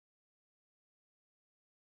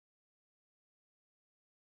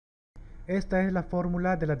Esta es la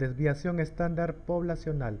fórmula de la desviación estándar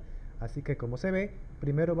poblacional. Así que como se ve,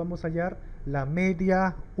 primero vamos a hallar la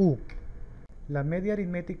media U. La media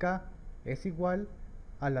aritmética es igual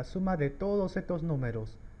a la suma de todos estos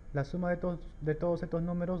números. La suma de todos estos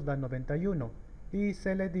números da 91 y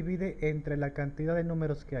se le divide entre la cantidad de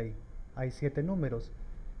números que hay. Hay 7 números.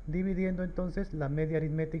 Dividiendo entonces la media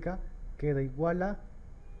aritmética queda igual a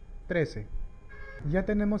 13. Ya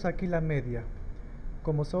tenemos aquí la media.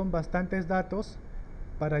 Como son bastantes datos,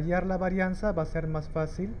 para hallar la varianza va a ser más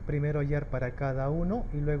fácil primero hallar para cada uno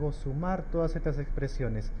y luego sumar todas estas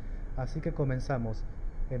expresiones. Así que comenzamos.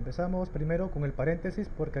 Empezamos primero con el paréntesis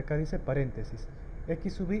porque acá dice paréntesis.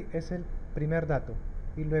 X sub i es el primer dato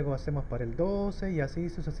y luego hacemos para el 12 y así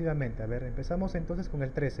sucesivamente. A ver, empezamos entonces con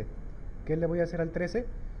el 13. ¿Qué le voy a hacer al 13?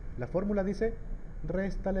 La fórmula dice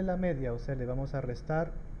réstale la media, o sea, le vamos a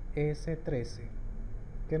restar ese 13.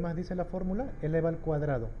 ¿Qué más dice la fórmula? Eleva al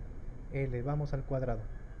cuadrado. Elevamos al cuadrado.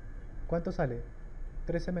 ¿Cuánto sale?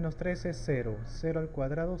 13 menos 13, 0. 0 al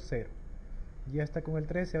cuadrado, 0. Ya está con el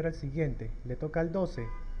 13, ahora el siguiente. Le toca al 12.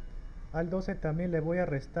 Al 12 también le voy a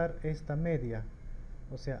restar esta media.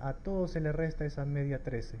 O sea, a todo se le resta esa media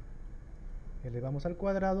 13. Elevamos al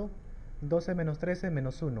cuadrado. 12 menos 13,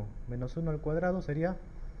 menos 1. Menos 1 al cuadrado sería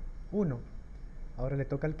 1. Ahora le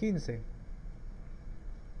toca al 15.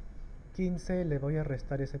 15 le voy a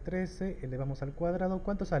restar ese 13, elevamos al cuadrado,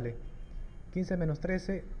 ¿cuánto sale? 15 menos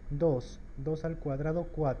 13, 2, 2 al cuadrado,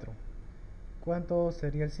 4. ¿Cuánto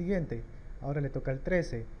sería el siguiente? Ahora le toca el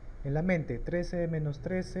 13, en la mente, 13 menos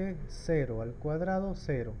 13, 0, al cuadrado,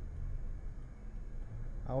 0.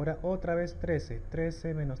 Ahora otra vez 13,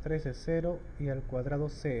 13 menos 13, 0, y al cuadrado,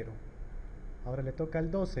 0. Ahora le toca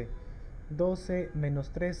al 12, 12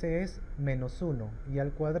 menos 13 es menos 1, y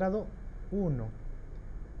al cuadrado, 1.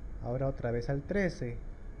 Ahora otra vez al 13.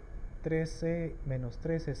 13 menos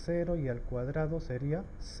 13 es 0 y al cuadrado sería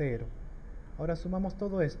 0. Ahora sumamos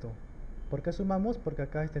todo esto. ¿Por qué sumamos? Porque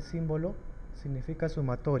acá este símbolo significa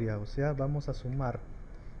sumatoria, o sea, vamos a sumar.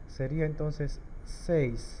 Sería entonces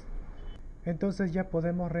 6. Entonces ya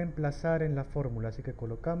podemos reemplazar en la fórmula, así que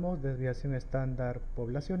colocamos desviación estándar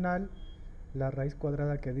poblacional, la raíz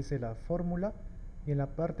cuadrada que dice la fórmula, y en la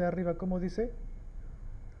parte de arriba, ¿cómo dice?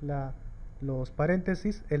 Los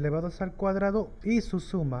paréntesis elevados al cuadrado y su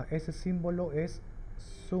suma. Ese símbolo es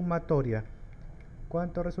sumatoria.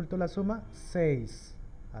 ¿Cuánto resultó la suma? 6.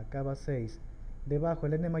 Acá va 6. Debajo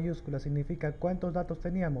el n mayúscula significa cuántos datos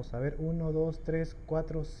teníamos. A ver, 1, 2, 3,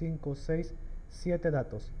 4, 5, 6, 7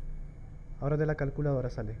 datos. Ahora de la calculadora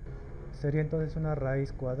sale. Sería entonces una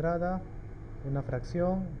raíz cuadrada, una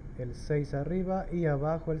fracción, el 6 arriba y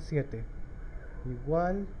abajo el 7.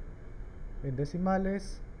 Igual, en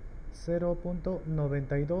decimales,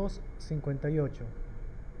 0.9258.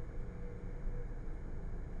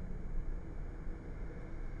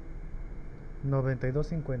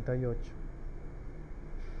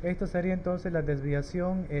 Esto sería entonces la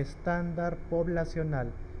desviación estándar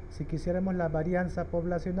poblacional. Si quisiéramos la varianza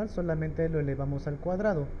poblacional, solamente lo elevamos al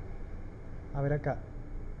cuadrado. A ver acá,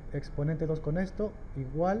 exponente 2 con esto,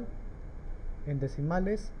 igual, en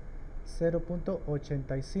decimales,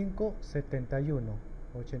 0.8571.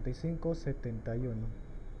 8571.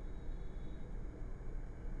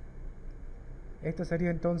 Esta sería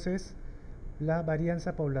entonces la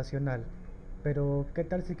varianza poblacional. Pero ¿qué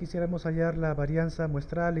tal si quisiéramos hallar la varianza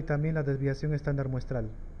muestral y también la desviación estándar muestral?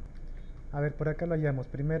 A ver, por acá lo hallamos.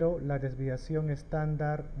 Primero la desviación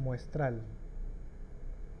estándar muestral.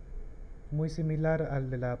 Muy similar al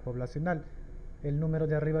de la poblacional. El número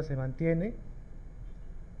de arriba se mantiene,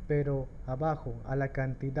 pero abajo a la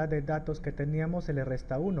cantidad de datos que teníamos se le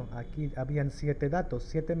resta 1. Aquí habían 7 datos.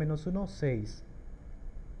 7 menos 1, 6.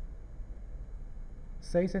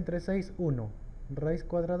 6 entre 6, 1. Raíz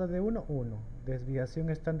cuadrada de 1, 1. Desviación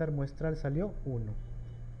estándar muestral salió 1.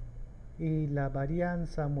 Y la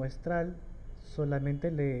varianza muestral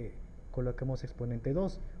solamente le colocamos exponente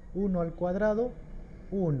 2. 1 al cuadrado,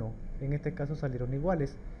 1. En este caso salieron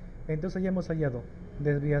iguales. Entonces ya hemos hallado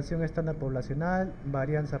desviación estándar poblacional,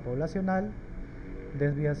 varianza poblacional,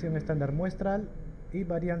 desviación estándar muestral y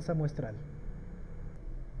varianza muestral.